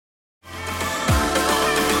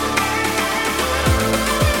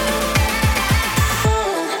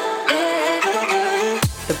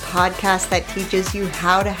podcast that teaches you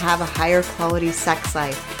how to have a higher quality sex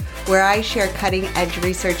life, where I share cutting edge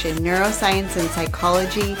research in neuroscience and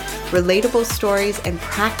psychology, relatable stories, and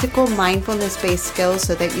practical mindfulness-based skills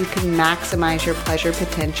so that you can maximize your pleasure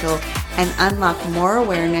potential and unlock more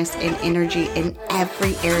awareness and energy in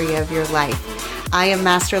every area of your life. I am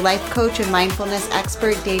Master Life Coach and Mindfulness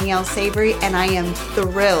Expert Danielle Savory, and I am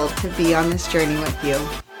thrilled to be on this journey with you.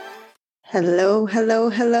 Hello,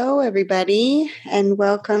 everybody, and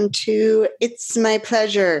welcome to It's My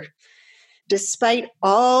Pleasure. Despite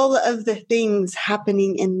all of the things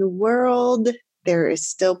happening in the world, there is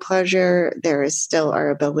still pleasure. There is still our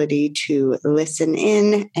ability to listen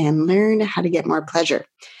in and learn how to get more pleasure.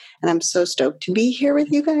 And I'm so stoked to be here with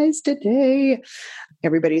you guys today.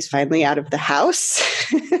 Everybody's finally out of the house.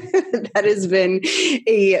 That has been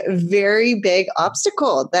a very big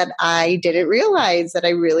obstacle that I didn't realize that I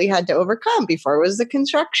really had to overcome. Before it was the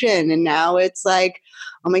construction. And now it's like,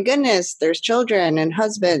 oh my goodness, there's children and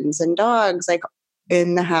husbands and dogs like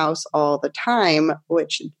in the house all the time,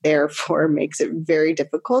 which therefore makes it very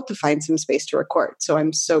difficult to find some space to record. So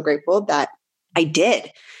I'm so grateful that I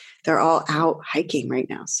did. They're all out hiking right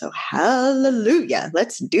now. So hallelujah,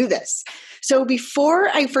 let's do this. So before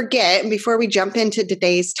I forget, and before we jump into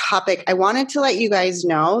today's topic, I wanted to let you guys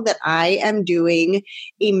know that I am doing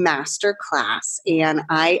a master class, and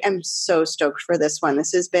I am so stoked for this one.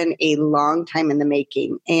 This has been a long time in the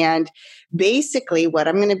making. And basically what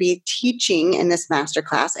I'm going to be teaching in this master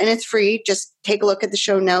class, and it's free, just take a look at the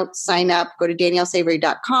show notes, sign up, go to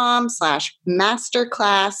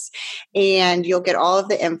daniellesavory.com/masterclass, and you'll get all of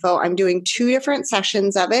the info. I'm doing 2 different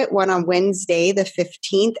sessions of it, one on Wednesday, the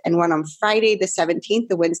 15th, and one on Friday, the 17th.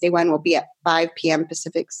 The Wednesday one will be at 5 p.m.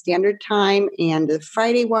 Pacific Standard Time, and the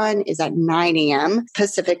Friday one is at 9 a.m.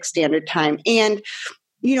 Pacific Standard Time. And,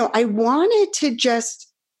 I wanted to just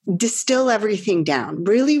distill everything down,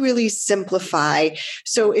 really simplify.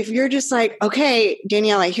 So if you're just like, okay,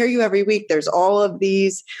 Danielle, I hear you every week. There's all of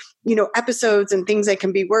these, episodes and things I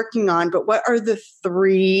can be working on, but what are the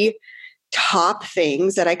 3 top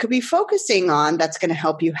things that I could be focusing on that's going to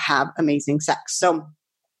help you have amazing sex? So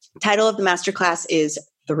title of the masterclass is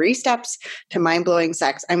 3 Steps to Mind-Blowing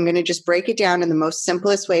Sex. I'm going to just break it down in the most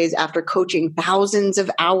simplest ways after coaching thousands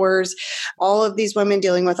of hours, all of these women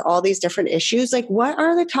dealing with all these different issues. Like, what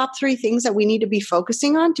are the top 3 things that we need to be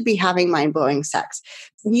focusing on to be having mind-blowing sex?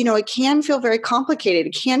 It can feel very complicated.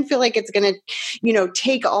 It can feel like it's going to,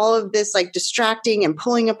 take all of this like distracting and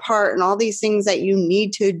pulling apart and all these things that you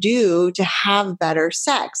need to do to have better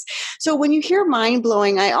sex. So when you hear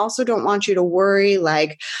mind-blowing, I also don't want you to worry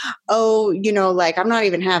like, oh, I'm not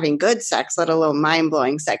even having good sex, let alone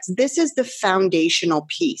mind-blowing sex. This is the foundational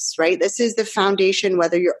piece, right? This is the foundation,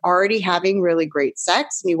 whether you're already having really great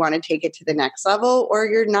sex and you want to take it to the next level, or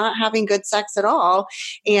you're not having good sex at all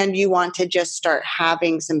and you want to just start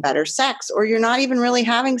having some better sex, or you're not even really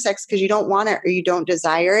having sex because you don't want it or you don't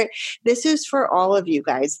desire it. This is for all of you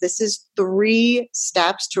guys. This is 3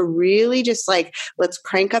 steps to really just like, let's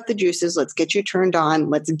crank up the juices. Let's get you turned on.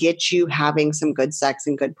 Let's get you having some good sex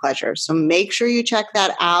and good pleasure. So make sure you check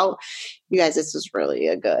that out. You guys, this is really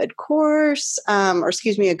a good course, a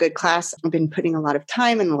good class. I've been putting a lot of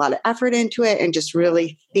time and a lot of effort into it and just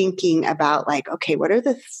really thinking about like, okay, what are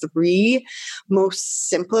the 3 most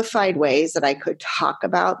simplified ways that I could talk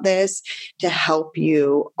about this to help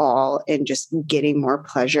you all in just getting more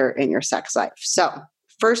pleasure in your sex life? So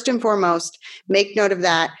first and foremost, make note of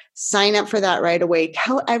that. Sign up for that right away.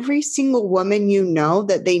 Tell every single woman you know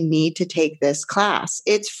that they need to take this class.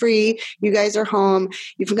 It's free. You guys are home.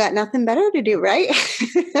 You've got nothing better to do, right?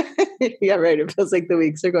 Yeah, right. It feels like the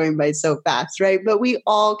weeks are going by so fast, right? But we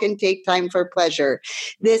all can take time for pleasure.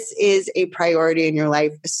 This is a priority in your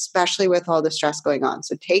life, especially with all the stress going on.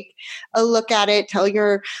 So take a look at it. Tell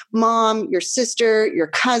your mom, your sister, your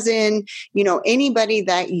cousin, anybody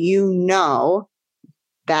that you know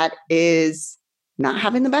that is not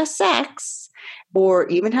having the best sex or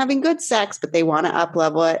even having good sex, but they want to up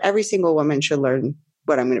level it. Every single woman should learn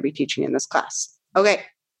what I'm going to be teaching in this class. Okay.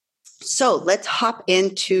 So let's hop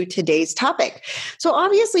into today's topic. So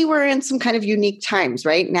obviously we're in some kind of unique times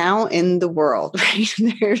right now in the world, right?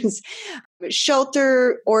 There's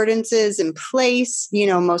shelter ordinances in place.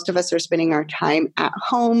 Most of us are spending our time at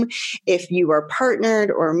home. If you are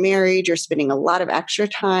partnered or married, you're spending a lot of extra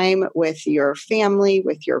time with your family,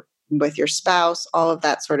 with your with your spouse, all of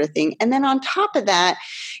that sort of thing. And then on top of that,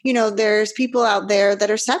 there's people out there that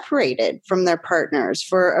are separated from their partners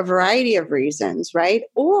for a variety of reasons, right?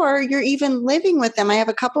 Or you're even living with them. I have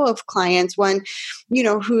a couple of clients, one,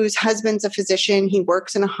 whose husband's a physician. He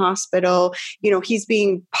works in a hospital. He's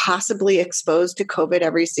being possibly exposed to COVID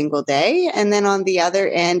every single day. And then on the other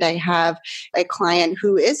end, I have a client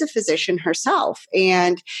who is a physician herself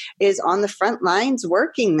and is on the front lines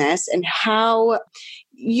working this, and how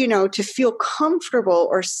to feel comfortable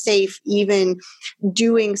or safe even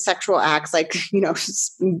doing sexual acts like,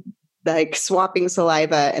 like swapping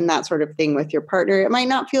saliva and that sort of thing with your partner. It might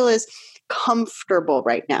not feel as comfortable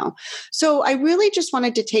right now. So I really just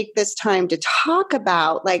wanted to take this time to talk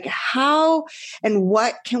about like how and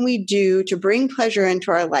what can we do to bring pleasure into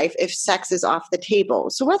our life if sex is off the table.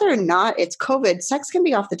 So whether or not it's COVID, sex can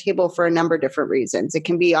be off the table for a number of different reasons. It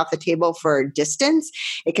can be off the table for distance.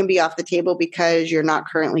 It can be off the table because you're not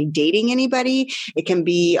currently dating anybody. It can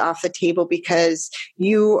be off the table because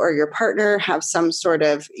you or your partner have some sort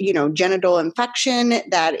of, genital infection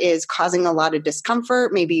that is causing a lot of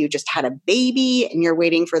discomfort. Maybe you just had a baby and you're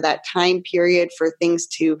waiting for that time period for things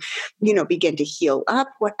to, begin to heal up.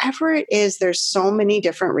 Whatever it is, there's so many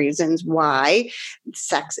different reasons why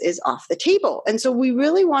sex is off the table. And so we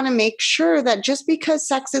really want to make sure that just because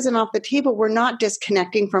sex isn't off the table, we're not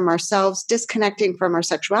disconnecting from ourselves, disconnecting from our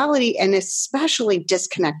sexuality, and especially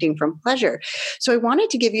disconnecting from pleasure. So I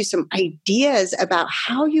wanted to give you some ideas about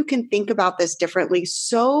how you can think about this differently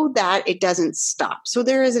so that it doesn't stop. So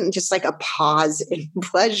there isn't just like a pause in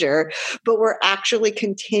pleasure, but we're actually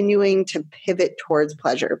continuing to pivot towards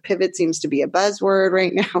pleasure. Pivot seems to be a buzzword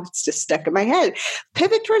right now. It's just stuck in my head.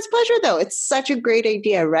 Pivot towards pleasure, though. It's such a great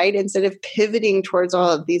idea, right? Instead of pivoting towards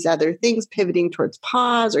all of these other things, pivoting towards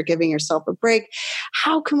pause or giving yourself a break,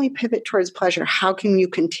 how can we pivot towards pleasure? How can you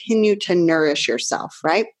continue to nourish yourself,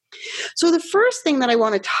 right? So the first thing that I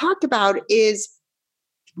want to talk about is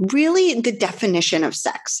really the definition of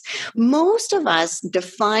sex. Most of us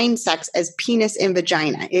define sex as penis and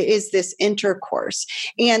vagina. It is this intercourse.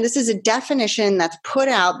 And this is a definition that's put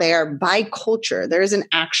out there by culture. There isn't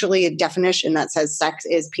actually a definition that says sex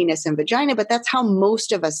is penis and vagina, but that's how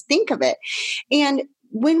most of us think of it. And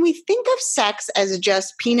when we think of sex as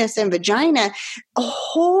just penis and vagina, a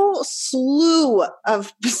whole slew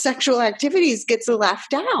of sexual activities gets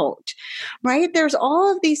left out, right? There's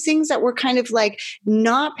all of these things that we're kind of like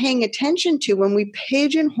not paying attention to when we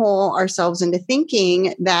pigeonhole ourselves into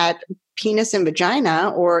thinking that penis and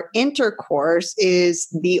vagina or intercourse is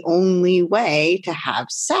the only way to have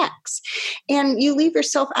sex. And you leave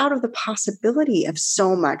yourself out of the possibility of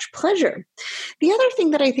so much pleasure. The other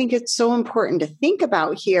thing that I think it's so important to think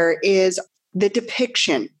about here is the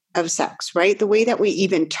depiction of sex, right? The way that we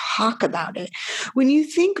even talk about it. When you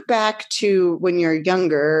think back to when you're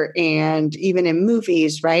younger and even in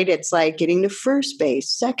movies, right? It's like getting to first base,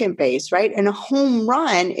 second base, right? And a home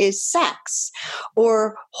run is sex,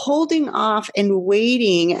 or holding off and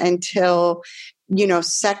waiting until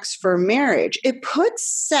sex for marriage. It puts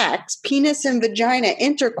sex, penis and vagina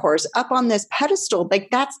intercourse up on this pedestal. Like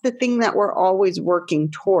that's the thing that we're always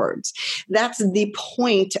working towards. That's the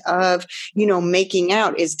point of, making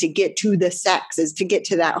out, is to get to the sex, is to get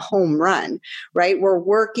to that home run, right? We're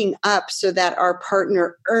working up so that our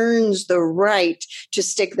partner earns the right to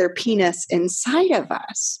stick their penis inside of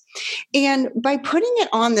us. And by putting it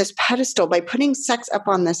on this pedestal, by putting sex up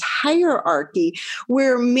on this hierarchy,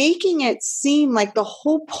 we're making it seem like the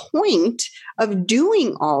whole point of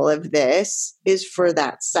doing all of this is for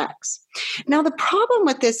that sex. Now, the problem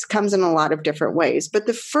with this comes in a lot of different ways, but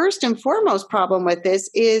the first and foremost problem with this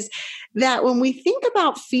is that when we think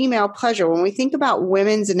about female pleasure, when we think about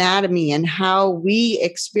women's anatomy and how we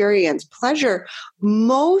experience pleasure,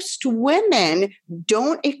 most women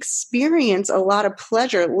don't experience a lot of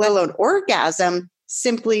pleasure, let alone orgasm,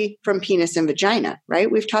 simply from penis and vagina,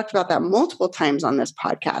 right? We've talked about that multiple times on this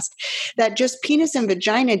podcast, that just penis and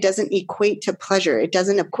vagina doesn't equate to pleasure. It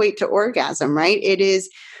doesn't equate to orgasm, right? It is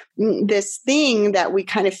this thing that we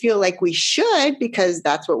kind of feel like we should, because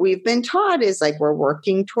that's what we've been taught, is like we're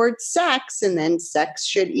working towards sex and then sex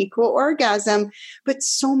should equal orgasm. But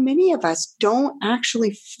so many of us don't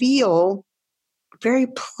actually feel very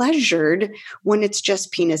pleasured when it's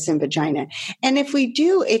just penis and vagina. And if we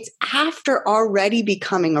do, it's after already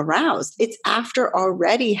becoming aroused. It's after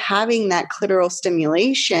already having that clitoral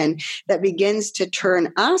stimulation that begins to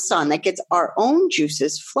turn us on, that gets our own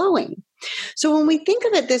juices flowing. So when we think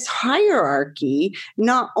of it, this hierarchy,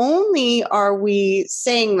 not only are we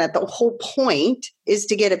saying that the whole point is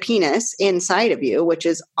to get a penis inside of you, which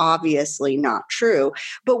is obviously not true,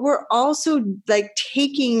 but we're also like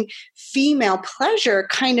taking female pleasure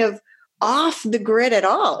kind of off the grid at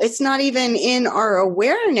all. It's not even in our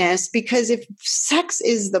awareness, because if sex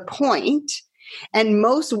is the point and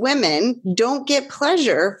most women don't get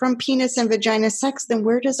pleasure from penis and vagina sex, then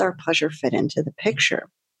where does our pleasure fit into the picture?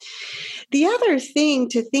 The other thing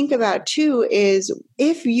to think about too is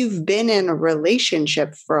if you've been in a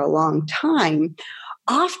relationship for a long time,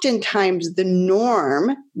 oftentimes the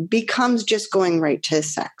norm becomes just going right to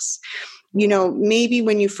sex. Maybe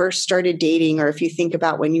when you first started dating, or if you think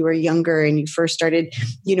about when you were younger and you first started,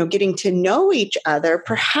 getting to know each other,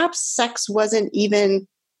 perhaps sex wasn't even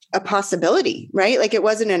a possibility, right? Like it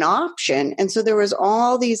wasn't an option. And so there was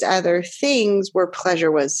all these other things where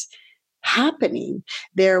pleasure was happening.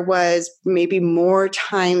 There was maybe more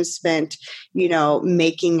time spent,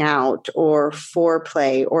 making out or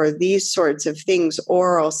foreplay or these sorts of things,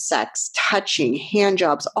 oral sex, touching, hand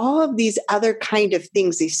jobs, all of these other kind of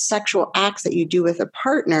things, these sexual acts that you do with a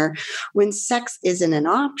partner when sex isn't an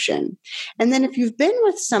option. And then if you've been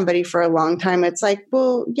with somebody for a long time, it's like,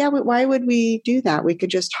 well, yeah, why would we do that? We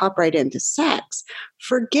could just hop right into sex,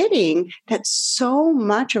 forgetting that so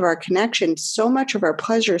much of our connection, so much of our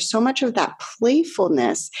pleasure, so much of that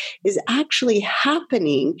playfulness is actually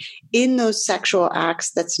happening in those sexual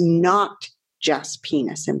acts that's not just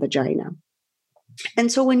penis and vagina.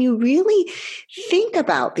 And so when you really think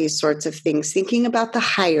about these sorts of things, thinking about the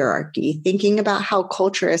hierarchy, thinking about how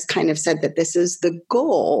culture has kind of said that this is the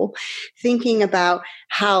goal, thinking about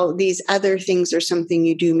how these other things are something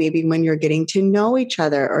you do maybe when you're getting to know each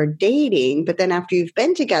other or dating, but then after you've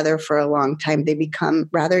been together for a long time, they become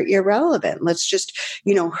rather irrelevant. Let's just,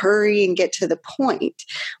 hurry and get to the point.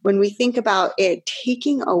 When we think about it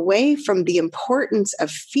taking away from the importance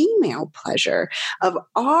of female pleasure, of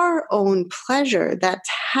our own pleasure that's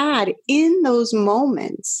had in those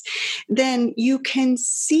moments, then you can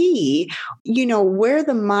see, where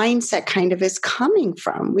the mindset kind of is coming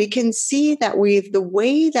from. We can see that the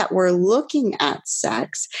way that we're looking at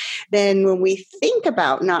sex, then when we think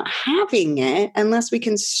about not having it, unless we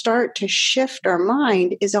can start to shift our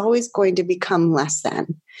mind, is always going to become less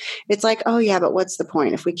than. It's like, oh yeah, but what's the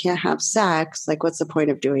point? If we can't have sex, like what's the point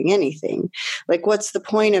of doing anything? Like what's the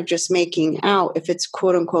point of just making out if it's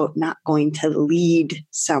quote unquote not going to lead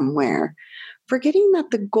somewhere? Forgetting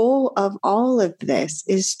that the goal of all of this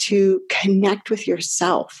is to connect with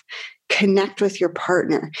yourself, connect with your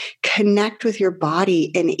partner, connect with your body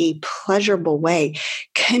in a pleasurable way,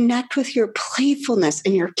 connect with your playfulness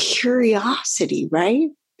and your curiosity, right?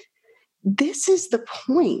 This is the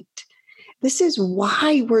point. This is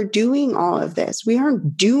why we're doing all of this. We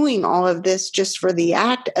aren't doing all of this just for the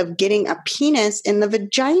act of getting a penis in the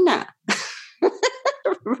vagina,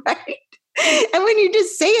 right? And when you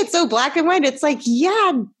just say it so black and white, it's like,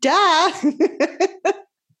 yeah, duh.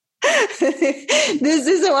 This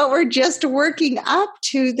isn't what we're just working up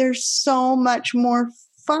to. There's so much more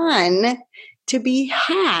fun to be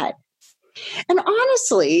had. And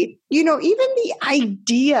honestly, even the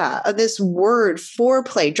idea of this word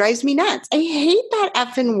foreplay drives me nuts. I hate that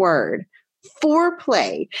effing word,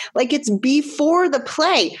 foreplay. Like it's before the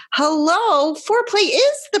play. Hello, foreplay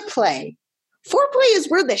is the play. Foreplay is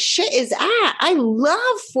where the shit is at. I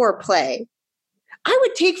love foreplay. I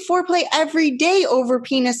would take foreplay every day over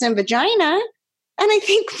penis and vagina. And I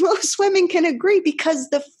think most women can agree, because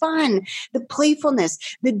the fun, the playfulness,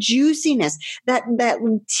 the juiciness, that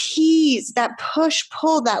tease, that push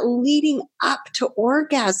pull, that leading up to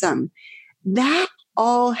orgasm, that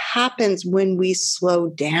all happens when we slow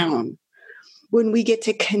down, when we get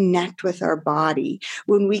to connect with our body,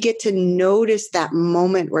 when we get to notice that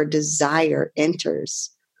moment where desire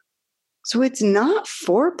enters. So it's not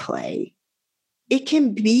foreplay. It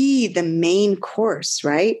can be the main course,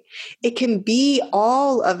 right? It can be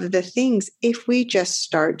all of the things if we just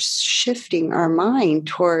start shifting our mind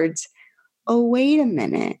towards, oh, wait a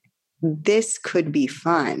minute, this could be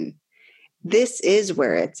fun. This is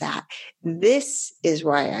where it's at. This is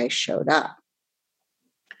why I showed up.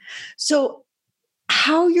 So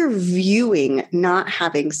how you're viewing not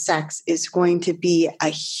having sex is going to be a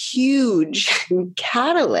huge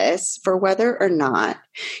catalyst for whether or not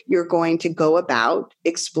you're going to go about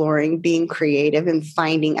exploring, being creative, and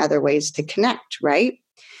finding other ways to connect, right?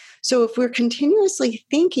 So if we're continuously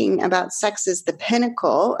thinking about sex as the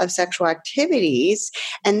pinnacle of sexual activities,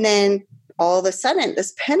 and then all of a sudden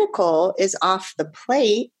this pinnacle is off the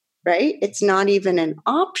plate, right? It's not even an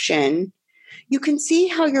option. You can see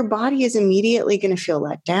how your body is immediately going to feel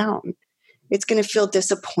let down. It's going to feel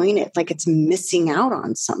disappointed, like it's missing out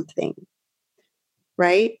on something,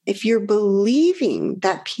 right? If you're believing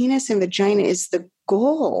that penis and vagina is the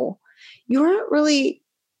goal, you aren't really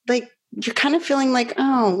you're kind of feeling like,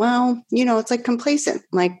 oh, well, it's like complacent.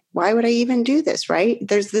 Like, why would I even do this? Right?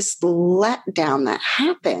 There's this letdown that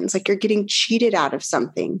happens, like you're getting cheated out of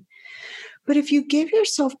something. But if you give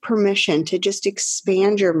yourself permission to just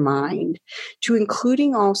expand your mind to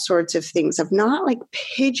including all sorts of things, of not like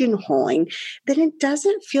pigeonholing, then it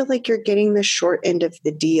doesn't feel like you're getting the short end of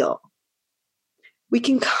the deal. We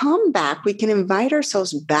can come back, we can invite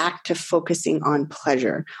ourselves back to focusing on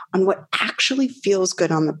pleasure, on what actually feels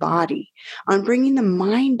good on the body, on bringing the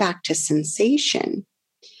mind back to sensation.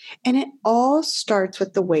 And it all starts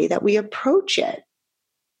with the way that we approach it.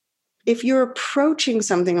 If you're approaching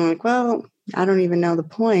something like, well, I don't even know the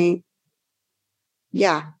point.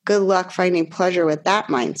 Yeah, good luck finding pleasure with that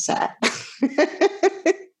mindset.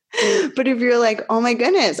 But if you're like, oh my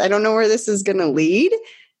goodness, I don't know where this is going to lead,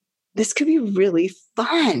 this could be really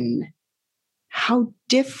fun. How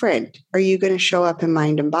different are you going to show up in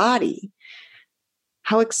mind and body?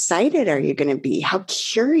 How excited are you going to be? How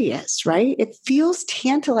curious, right? It feels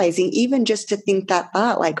tantalizing even just to think that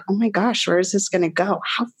thought, like, oh my gosh, where is this going to go?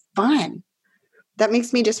 How fun. That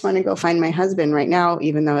makes me just want to go find my husband right now,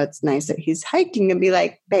 even though it's nice that he's hiking, and be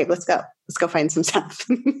like, babe, let's go. Let's go find some stuff.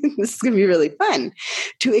 This is going to be really fun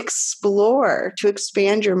to explore, to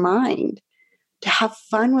expand your mind, to have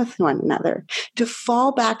fun with one another, to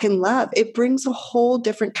fall back in love. It brings a whole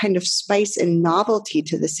different kind of spice and novelty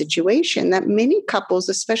to the situation that many couples,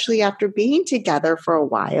 especially after being together for a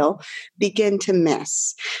while, begin to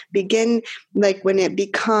miss. Begin like when it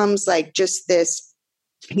becomes like just this,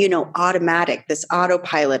 automatic, this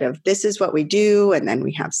autopilot of this is what we do. And then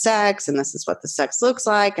we have sex and this is what the sex looks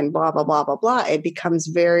like and blah, blah, blah, blah, blah. It becomes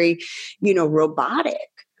very, robotic.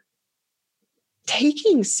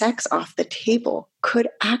 Taking sex off the table could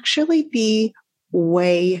actually be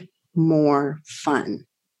way more fun.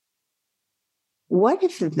 What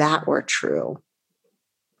if that were true?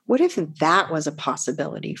 What if that was a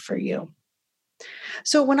possibility for you?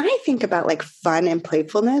 So when I think about like fun and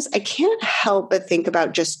playfulness, I can't help but think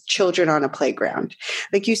about just children on a playground.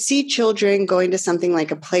 Like you see children going to something like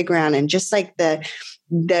a playground and just like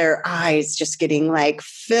their eyes just getting like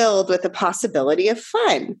filled with the possibility of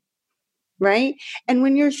fun. Right. And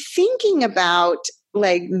when you're thinking about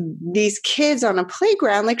like these kids on a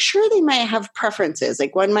playground, like sure, they might have preferences.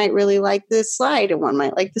 Like one might really like this slide and one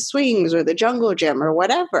might like the swings or the jungle gym or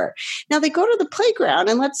whatever. Now they go to the playground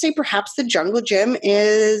and let's say perhaps the jungle gym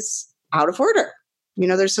is out of order.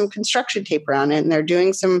 There's some construction tape around it and they're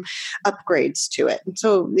doing some upgrades to it. And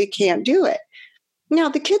so they can't do it. Now,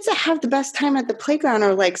 the kids that have the best time at the playground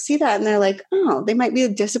are like, see that and they're like, oh, they might be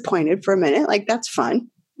disappointed for a minute. Like that's fun.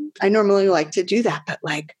 I normally like to do that, but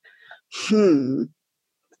like,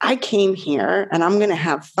 I came here and I'm going to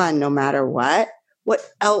have fun no matter what. What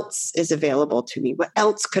else is available to me? What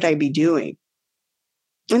else could I be doing?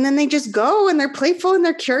 And then they just go and they're playful and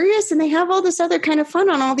they're curious and they have all this other kind of fun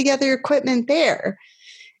on all the other equipment there.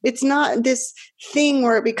 It's not this thing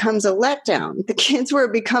where it becomes a letdown. The kids where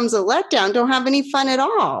it becomes a letdown don't have any fun at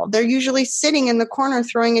all. They're usually sitting in the corner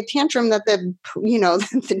throwing a tantrum that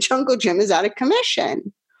the jungle gym is out of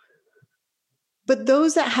commission. But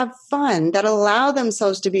those that have fun, that allow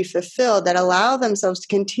themselves to be fulfilled, that allow themselves to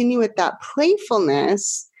continue with that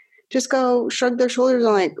playfulness, just go shrug their shoulders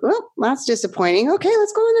and like, well, that's disappointing. Okay,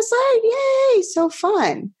 let's go on the slide. Yay, so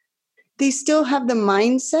fun. They still have the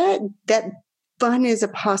mindset that fun is a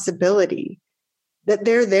possibility, that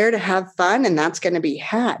they're there to have fun and that's going to be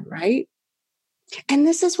had, right? And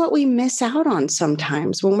this is what we miss out on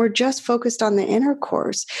sometimes when we're just focused on the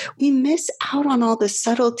intercourse. We miss out on all the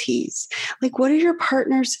subtleties. Like, what does your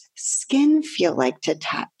partner's skin feel like to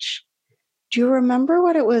touch? Do you remember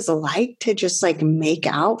what it was like to just like make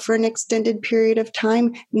out for an extended period of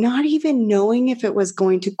time, not even knowing if it was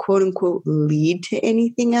going to quote unquote lead to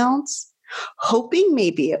anything else? Hoping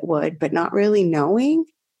maybe it would, but not really knowing.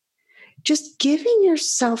 Just giving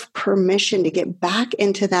yourself permission to get back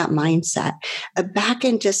into that mindset, back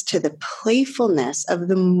in just to the playfulness of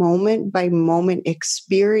the moment by moment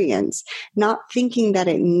experience, not thinking that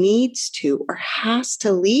it needs to or has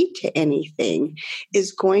to lead to anything,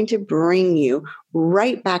 is going to bring you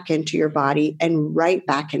right back into your body and right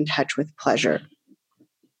back in touch with pleasure.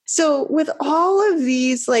 So with all of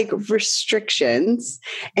these like restrictions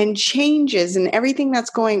and changes and everything that's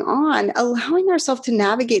going on, allowing ourselves to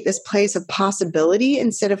navigate this place of possibility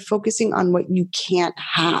instead of focusing on what you can't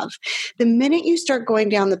have. The minute you start going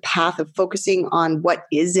down the path of focusing on what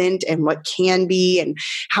isn't and what can be and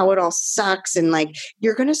how it all sucks, and like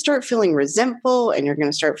you're going to start feeling resentful and you're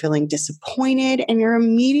going to start feeling disappointed and you're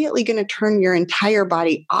immediately going to turn your entire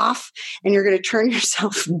body off and you're going to turn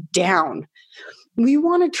yourself down. We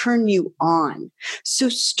want to turn you on. So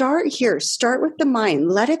start here. Start with the mind.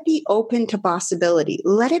 Let it be open to possibility.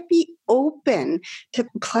 Let it be open to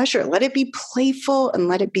pleasure. Let it be playful and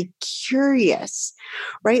let it be curious,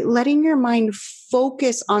 right? Letting your mind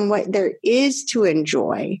focus on what there is to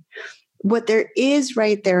enjoy, what there is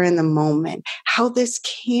right there in the moment. How this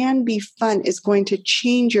can be fun is going to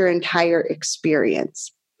change your entire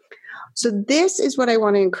experience. So this is what I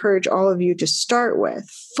want to encourage all of you to start with,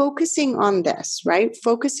 focusing on this, right?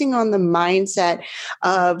 Focusing on the mindset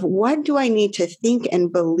of what do I need to think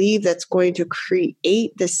and believe that's going to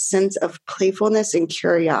create this sense of playfulness and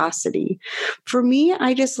curiosity. For me,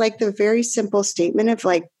 I just like the very simple statement of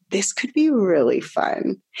like, this could be really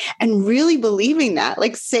fun, and really believing that,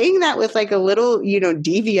 like saying that with like a little,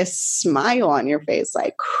 devious smile on your face,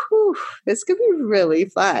 like, whew, this could be really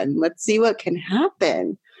fun. Let's see what can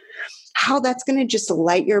happen. How that's going to just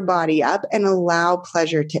light your body up and allow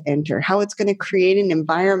pleasure to enter, how it's going to create an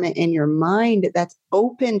environment in your mind that's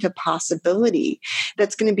open to possibility,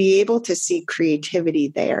 that's going to be able to see creativity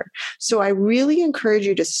there. So I really encourage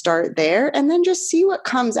you to start there and then just see what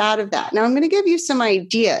comes out of that. Now I'm going to give you some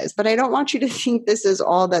ideas, but I don't want you to think this is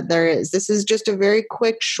all that there is. This is just a very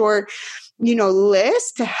quick, short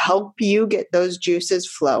list to help you get those juices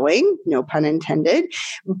flowing, no pun intended.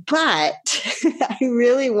 But I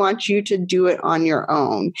really want you to do it on your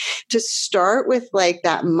own, to start with like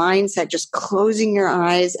that mindset, just closing your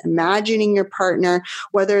eyes, imagining your partner,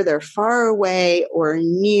 whether they're far away or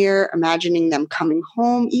near, imagining them coming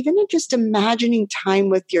home, even just imagining time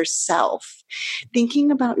with yourself, thinking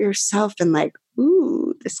about yourself and like,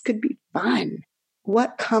 ooh, this could be fun.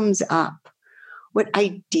 What comes up? What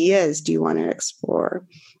ideas do you want to explore?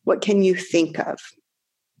 What can you think of?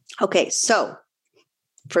 Okay, so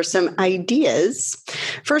for some ideas,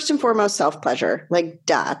 first and foremost, self-pleasure, like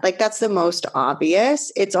duh, like that's the most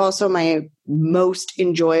obvious. It's also my most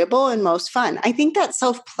enjoyable and most fun. I think that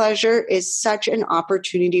self-pleasure is such an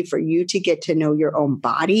opportunity for you to get to know your own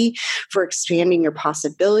body, for expanding your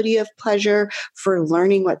possibility of pleasure, for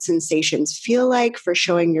learning what sensations feel like, for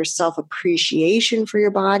showing yourself appreciation for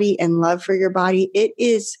your body and love for your body. It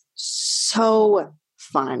is so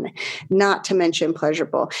fun, not to mention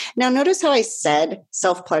pleasurable. Now, notice how I said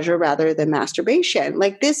self-pleasure rather than masturbation.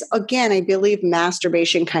 Like this, again, I believe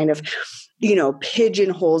masturbation kind of,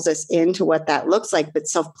 pigeonholes us into what that looks like, but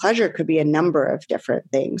self-pleasure could be a number of different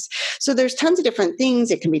things. So there's tons of different things.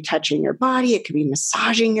 It can be touching your body. It could be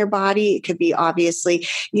massaging your body. It could be obviously,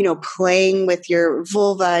 playing with your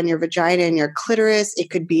vulva and your vagina and your clitoris. It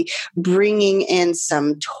could be bringing in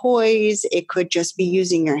some toys. It could just be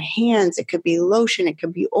using your hands. It could be lotion. It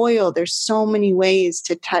could be oil. There's so many ways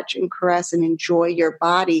to touch and caress and enjoy your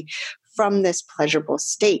body from this pleasurable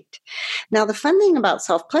state. Now, the fun thing about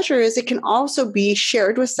self-pleasure is it can also be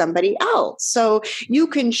shared with somebody else. So you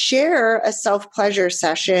can share a self-pleasure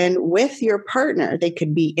session with your partner. They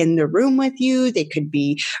could be in the room with you. They could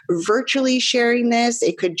be virtually sharing this.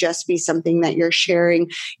 It could just be something that you're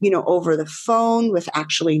sharing, over the phone with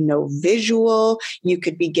actually no visual. You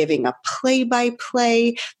could be giving a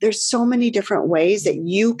play-by-play. There's so many different ways that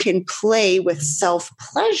you can play with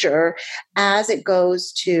self-pleasure as it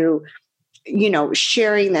goes to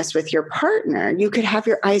sharing this with your partner. You could have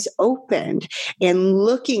your eyes opened and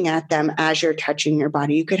looking at them as you're touching your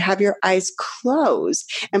body. You could have your eyes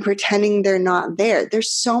closed and pretending they're not there.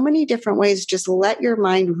 There's so many different ways. Just let your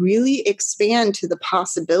mind really expand to the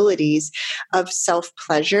possibilities of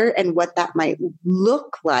self-pleasure and what that might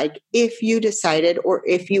look like if you decided or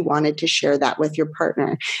if you wanted to share that with your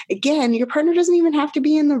partner. Again, your partner doesn't even have to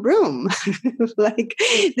be in the room. Like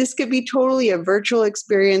this could be totally a virtual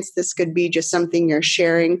experience. This could be just something you're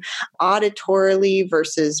sharing auditorily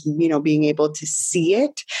versus, being able to see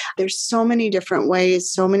it. There's so many different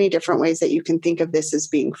ways that you can think of this as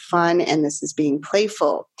being fun and this as being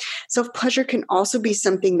playful. Self-pleasure can also be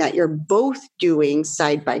something that you're both doing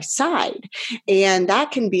side by side. And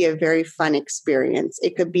that can be a very fun experience.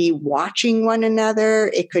 It could be watching one another.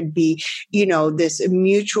 It could be, this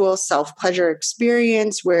mutual self-pleasure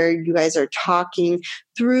experience where you guys are talking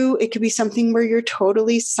through. It could be something where you're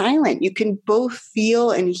totally silent. You can both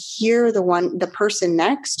feel and hear the person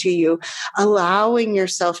next to you, allowing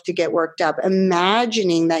yourself to get worked up,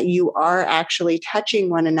 imagining that you are actually touching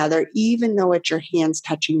one another, even though it's your hands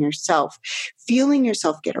touching yourself, feeling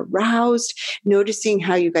yourself get aroused, noticing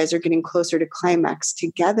how you guys are getting closer to climax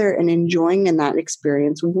together and enjoying in that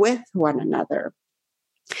experience with one another.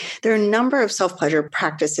 There are a number of self-pleasure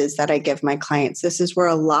practices that I give my clients. This is where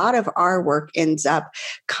a lot of our work ends up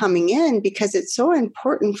coming in because it's so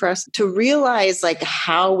important for us to realize like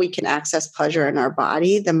how we can access pleasure in our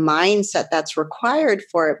body, the mindset that's required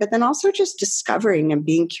for it, but then also just discovering and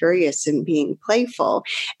being curious and being playful.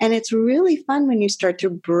 And it's really fun when you start to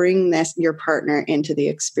bring your partner into the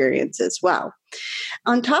experience as well.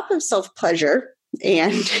 On top of self-pleasure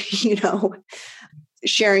and,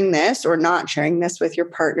 sharing this or not sharing this with your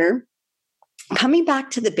partner, coming back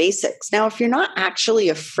to the basics. Now, if you're not actually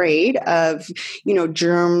afraid of,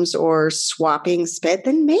 germs or swapping spit,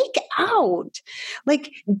 then make out,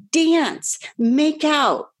 like dance, make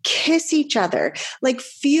out, kiss each other, like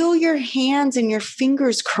feel your hands and your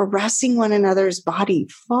fingers caressing one another's body.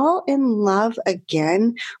 Fall in love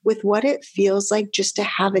again with what it feels like just to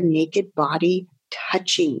have a naked body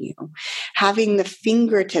touching you, having the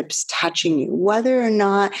fingertips touching you, whether or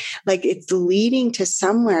not like it's leading to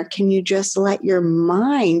somewhere, can you just let your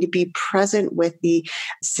mind be present with the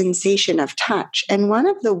sensation of touch? And one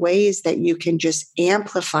of the ways that you can just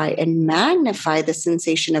amplify and magnify the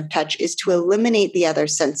sensation of touch is to eliminate the other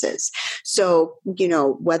senses. So,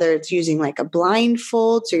 whether it's using like a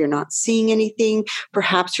blindfold, so you're not seeing anything,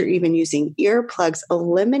 perhaps you're even using earplugs,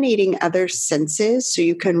 eliminating other senses so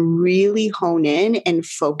you can really hone in and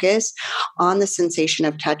focus on the sensation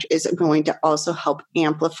of touch is going to also help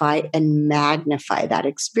amplify and magnify that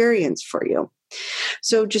experience for you.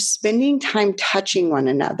 So just spending time touching one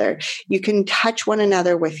another. You can touch one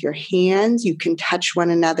another with your hands. You can touch one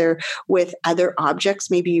another with other objects.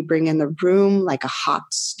 Maybe you bring in the room like a hot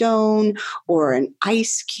stone or an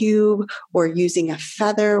ice cube or using a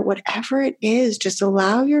feather, whatever it is, just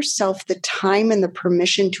allow yourself the time and the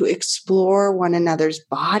permission to explore one another's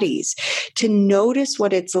bodies, to notice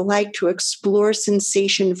what it's like to explore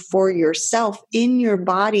sensation for yourself in your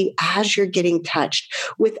body as you're getting touched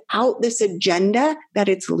without this agenda that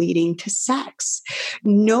it's leading to sex.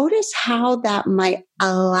 Notice how that might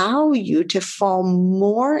allow you to fall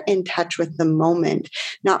more in touch with the moment,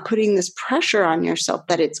 not putting this pressure on yourself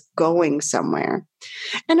that it's going somewhere.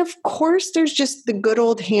 And of course, there's just the good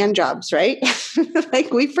old hand jobs, right?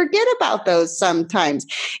 Like we forget about those sometimes.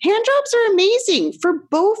 Hand jobs are amazing for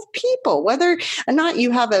both people, whether or not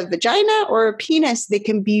you have a vagina or a penis, they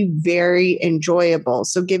can be very enjoyable.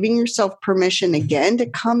 So giving yourself permission again to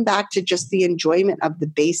come back to just the enjoyment of the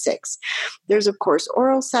basics. There's of course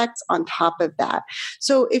oral sex on top of that.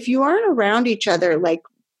 So if you aren't around each other, like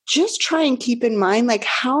just try and keep in mind, like,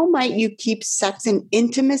 how might you keep sex and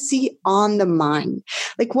intimacy on the mind?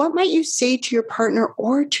 Like, what might you say to your partner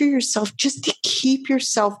or to yourself just to keep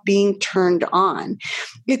yourself being turned on?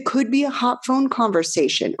 It could be a hot phone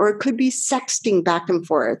conversation, or it could be sexting back and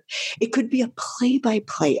forth. It could be a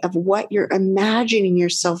play-by-play of what you're imagining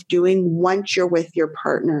yourself doing once you're with your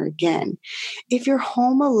partner again. If you're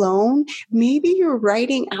home alone, maybe you're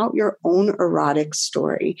writing out your own erotic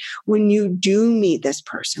story. When you do meet this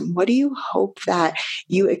person, what do you hope that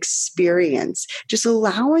you experience? Just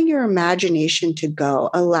allowing your imagination to go,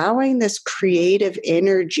 allowing this creative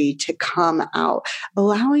energy to come out,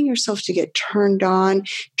 allowing yourself to get turned on,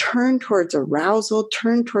 turn towards arousal,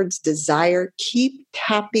 turn towards desire, keep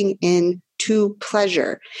tapping into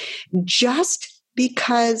pleasure. Just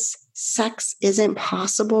because sex isn't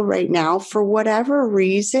possible right now, for whatever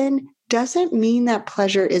reason, doesn't mean that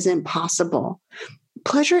pleasure isn't possible.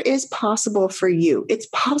 Pleasure is possible for you. It's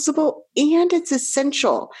possible and it's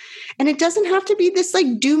essential. And it doesn't have to be this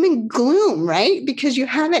like doom and gloom, right? Because you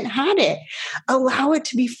haven't had it. Allow it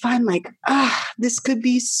to be fun. Like, this could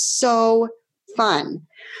be so fun.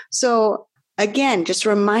 So again, just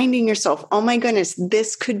reminding yourself, oh my goodness,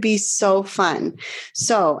 this could be so fun.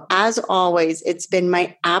 So as always, it's been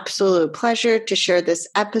my absolute pleasure to share this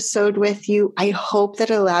episode with you. I hope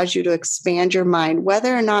that it allows you to expand your mind.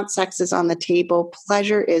 Whether or not sex is on the table,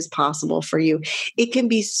 pleasure is possible for you. It can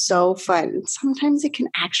be so fun. Sometimes it can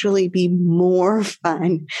actually be more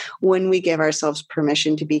fun when we give ourselves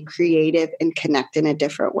permission to be creative and connect in a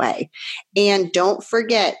different way. And don't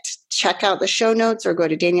forget, check out the show notes or go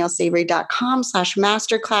to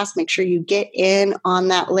daniellesavory.com/masterclass. Make sure you get in on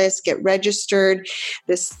that list, get registered.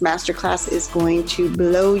 This masterclass is going to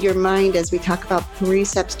blow your mind as we talk about 3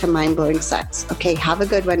 steps to mind-blowing sex. Okay, have a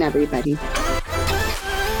good one, everybody.